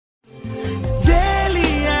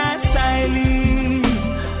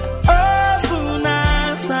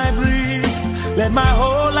Let my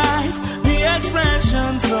whole life be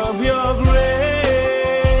expressions of your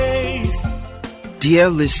grace. Dear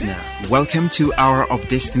listener, welcome to Hour of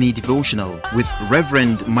Destiny Devotional with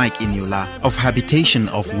Reverend Mike Eniola of Habitation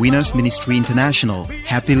of Winners Ministry International.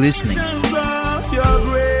 Happy listening. Expressions of your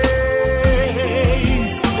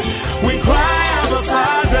grace. We cry, Abba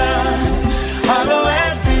Father,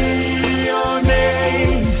 hallowed be your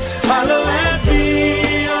name. Hallowed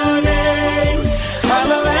be your name.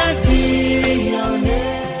 Hallowed be your name.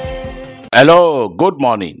 Hello, good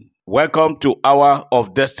morning. Welcome to Hour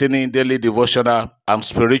of Destiny Daily Devotional and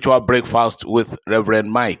Spiritual Breakfast with Reverend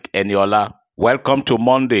Mike Eniola. Welcome to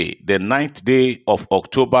Monday, the 9th day of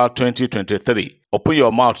October 2023. Open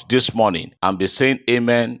your mouth this morning and be saying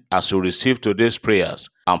amen as you receive today's prayers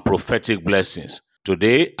and prophetic blessings.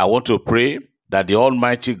 Today, I want to pray that the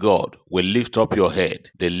Almighty God will lift up your head.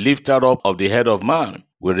 The lifter up of the head of man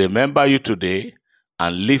will remember you today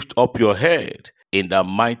and lift up your head in the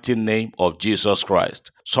mighty name of Jesus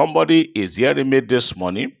Christ. Somebody is hearing me this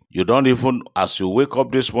morning. You don't even, as you wake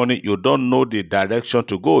up this morning, you don't know the direction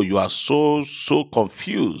to go. You are so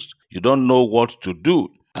confused. You don't know what to do.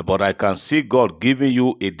 But I can see God giving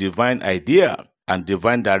you a divine idea, and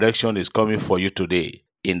divine direction is coming for you today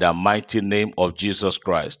in the mighty name of Jesus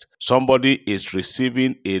Christ. Somebody is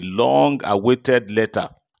receiving a long-awaited letter.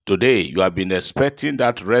 Today, you have been expecting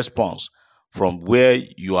that response from where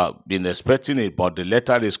you have been expecting it, but the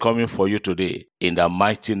letter is coming for you today in the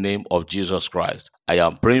mighty name of Jesus Christ. I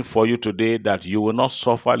am praying for you today that you will not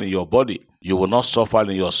suffer in your body, you will not suffer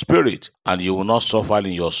in your spirit, and you will not suffer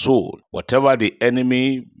in your soul. Whatever the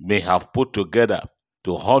enemy may have put together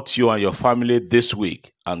to hurt you and your family this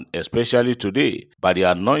week, and especially today, by the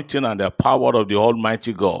anointing and the power of the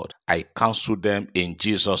Almighty God, I cancel them in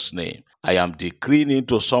Jesus' name. I am decreeing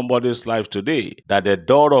into somebody's life today that the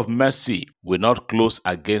door of mercy will not close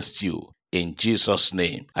against you in Jesus'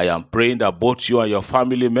 name. I am praying that both you and your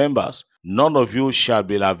family members, none of you shall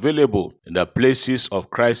be available in the places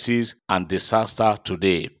of crisis and disaster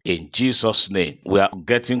today. In Jesus' name, we are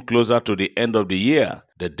getting closer to the end of the year.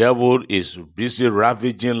 The devil is busy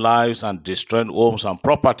ravaging lives and destroying homes and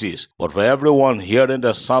properties. But for everyone hearing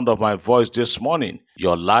the sound of my voice this morning,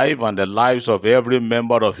 your life and the lives of every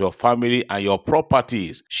member of your family and your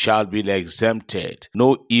properties shall be exempted.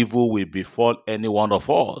 No evil will befall any one of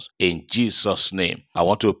us. In Jesus' name, I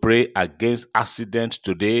want to pray against accident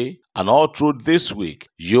today. And all through this week,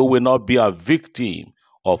 you will not be a victim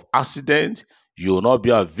of accident. You will not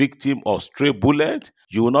be a victim of stray bullet.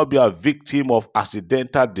 You will not be a victim of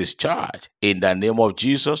accidental discharge. In the name of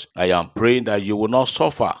Jesus, I am praying that you will not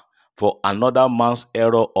suffer for another man's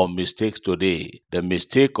error or mistakes today. The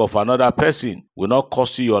mistake of another person will not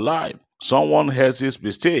cost you your life. Someone else's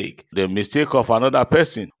mistake, the mistake of another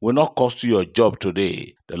person, will not cost you your job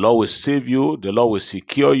today. The Lord will save you, the Lord will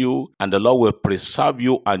secure you, and the Lord will preserve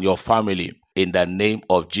you and your family. In the name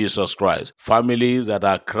of Jesus Christ. Families that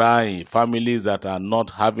are crying, families that are not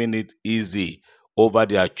having it easy over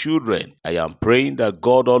their children, I am praying that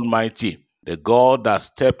God Almighty, the God that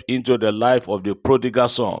stepped into the life of the prodigal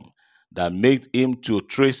son, that made him to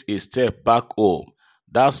trace a step back home,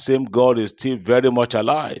 that same God is still very much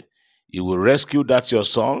alive. He will rescue that your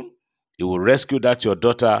son, he will rescue that your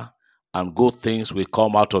daughter, and good things will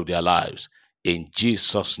come out of their lives. In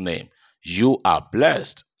Jesus' name, you are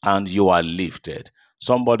blessed and you are lifted.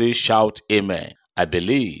 Somebody shout amen. I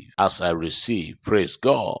believe as I receive. Praise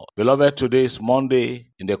God. Beloved, today is Monday.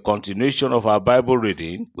 In the continuation of our Bible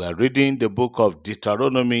reading, we are reading the book of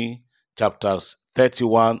Deuteronomy, chapters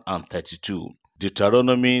 31 and 32.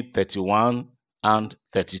 Deuteronomy 31 and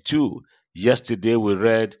 32. Yesterday we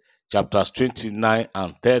read chapters 29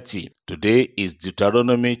 and 30. Today is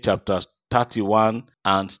Deuteronomy chapters 31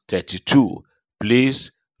 and 32.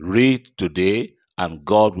 Please read today and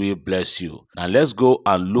God will bless you. Now let's go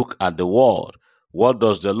and look at the word. What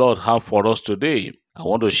does the Lord have for us today? I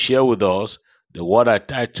want to share with us the word I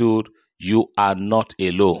titled, You Are Not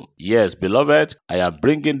Alone. Yes, beloved, I am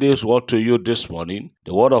bringing this word to you this morning.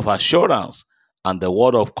 The word of assurance and the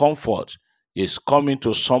word of comfort is coming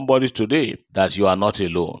to somebody today that you are not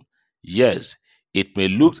alone. Yes, it may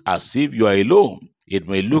look as if you are alone. It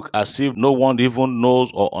may look as if no one even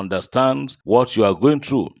knows or understands what you are going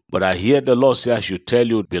through. But I hear the Lord say I should tell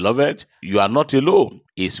you, beloved, you are not alone.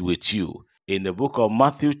 It's with you. In the book of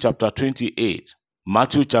Matthew chapter 28,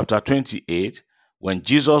 when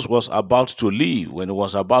Jesus was about to leave, when he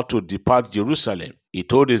was about to depart Jerusalem, He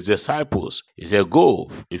told his disciples, he said, go.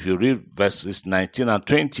 If you read verses 19 and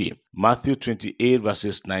 20, Matthew 28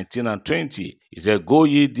 verses 19 and 20, he said, go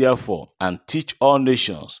ye therefore and teach all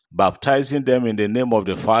nations, baptizing them in the name of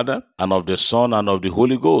the Father and of the Son and of the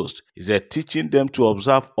Holy Ghost. He said, teaching them to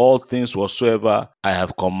observe all things whatsoever I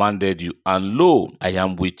have commanded you. And lo, I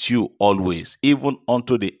am with you always, even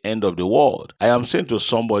unto the end of the world. I am saying to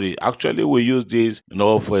somebody, actually we use this,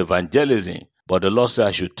 for evangelism. But the Lord said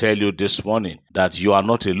I should tell you this morning that you are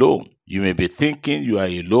not alone. You may be thinking you are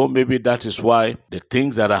alone. Maybe that is why the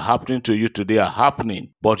things that are happening to you today are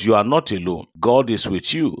happening. But you are not alone. God is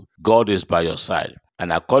with you. God is by your side.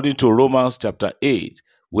 And according to Romans chapter 8,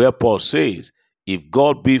 where Paul says, if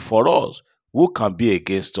God be for us, who can be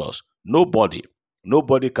against us? Nobody.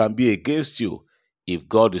 Nobody can be against you if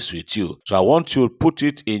God is with you. So I want you to put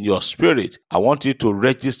it in your spirit. I want you to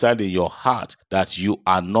register in your heart that you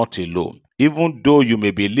are not alone. Even though you may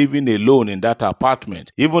be living alone in that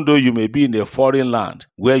apartment, even though you may be in a foreign land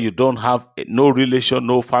where you don't have no relation,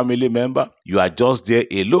 no family member, you are just there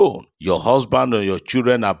alone. Your husband or your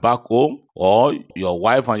children are back home, or your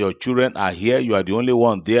wife and your children are here. You are the only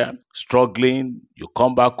one there struggling. You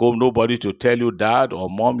come back home, nobody to tell you, dad or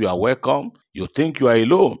mom, you are welcome. You think you are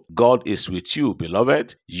alone. God is with you,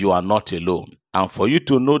 beloved. You are not alone. And for you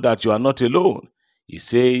to know that you are not alone, he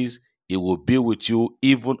says, he will be with you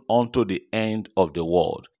even unto the end of the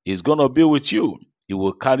world. He's going to be with you. He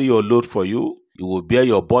will carry your load for you. He will bear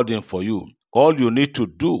your burden for you. All you need to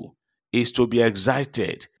do is to be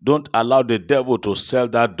excited. Don't allow the devil to sell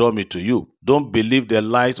that dummy to you. Don't believe the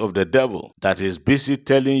lies of the devil that is busy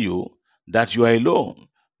telling you that you are alone.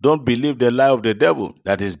 Don't believe the lie of the devil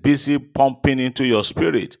that is busy pumping into your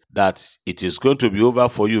spirit that it is going to be over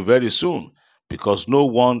for you very soon, because no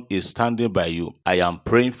one is standing by you. I am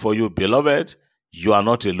praying for you, beloved. You are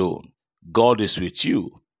not alone. God is with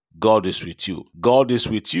you. God is with you. God is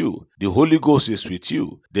with you. The Holy Ghost is with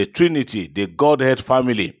you. The Trinity, the Godhead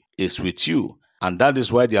family is with you. And that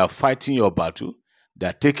is why they are fighting your battle. They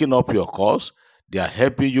are taking up your cause. They are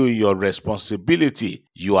helping you in your responsibility.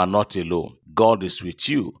 You are not alone. God is with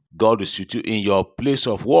you. God is with you in your place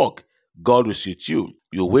of work. God is with you.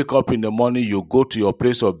 You wake up in the morning, you go to your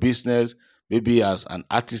place of business. Maybe as an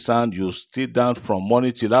artisan, you sit down from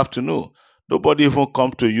morning till afternoon. Nobody even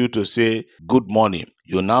come to you to say good morning.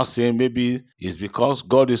 You now say maybe it's because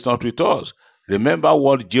God is not with us. Remember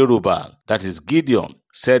what Jerubbaal, that is Gideon,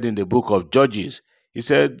 said in the book of Judges. He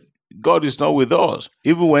said, God is not with us.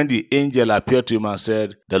 Even when the angel appeared to him and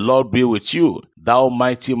said, the Lord be with you, thou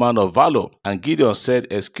mighty man of valor. And Gideon said,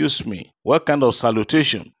 excuse me, what kind of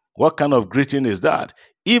salutation? What kind of greeting is that?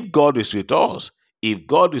 If God is with us, if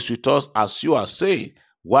God is with us as you are saying,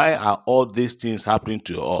 why are all these things happening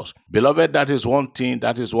to us? Beloved, that is one thing,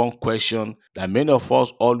 that is one question that many of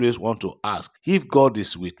us always want to ask. If God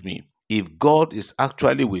is with me, if God is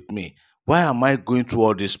actually with me, why am I going through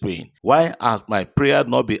all this pain? Why has my prayer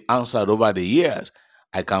not been answered over the years?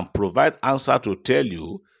 I can provide answer to tell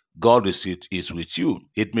you, God is with you.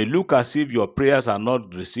 It may look as if your prayers are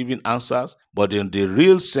not receiving answers, but in the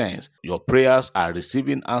real sense, your prayers are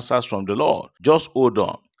receiving answers from the Lord. Just hold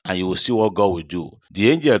on, and you will see what God will do.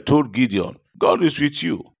 The angel told Gideon, God is with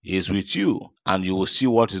you. He is with you, and you will see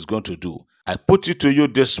what he's going to do. I put it to you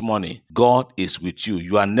this morning, God is with you.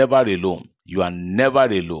 You are never alone. You are never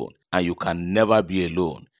alone, and you can never be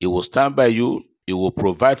alone. He will stand by you. He will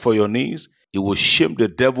provide for your needs. He will shame the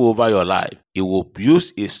devil over your life. He will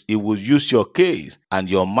use your case and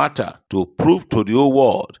your matter to prove to the whole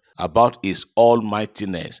world about his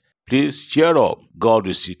almightiness. Please cheer up. God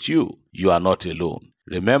is with you. You are not alone.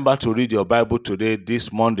 Remember to read your Bible today,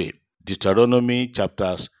 this Monday, Deuteronomy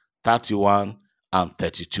chapters 31 and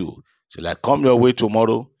 32. Till I come your way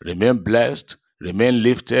tomorrow, remain blessed, remain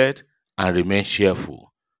lifted, and remain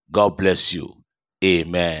cheerful. God bless you.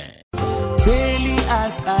 Amen. Daily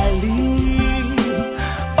as I live,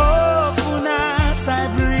 often as I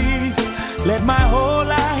breathe, let my whole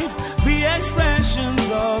life be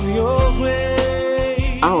expressions of your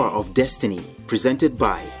grace. Hour of Destiny, presented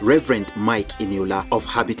by Reverend Mike Eniola of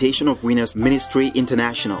Habitation of Winners Ministry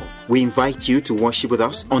International. We invite you to worship with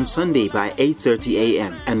us on Sunday by 8:30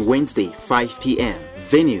 a.m. and Wednesday 5 p.m.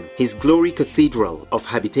 Venue, His Glory Cathedral of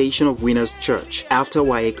Habitation of Winners Church, after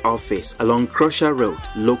WAEC office along Crusher Road,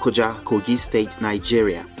 Lokoja, Kogi State,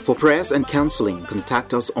 Nigeria. For prayers and counseling,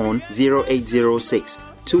 contact us on 0806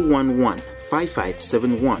 211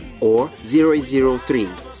 5571 or 0803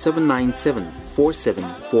 797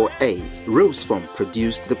 4748. Rose Form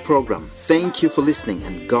produced the program. Thank you for listening,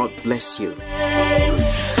 and God bless you.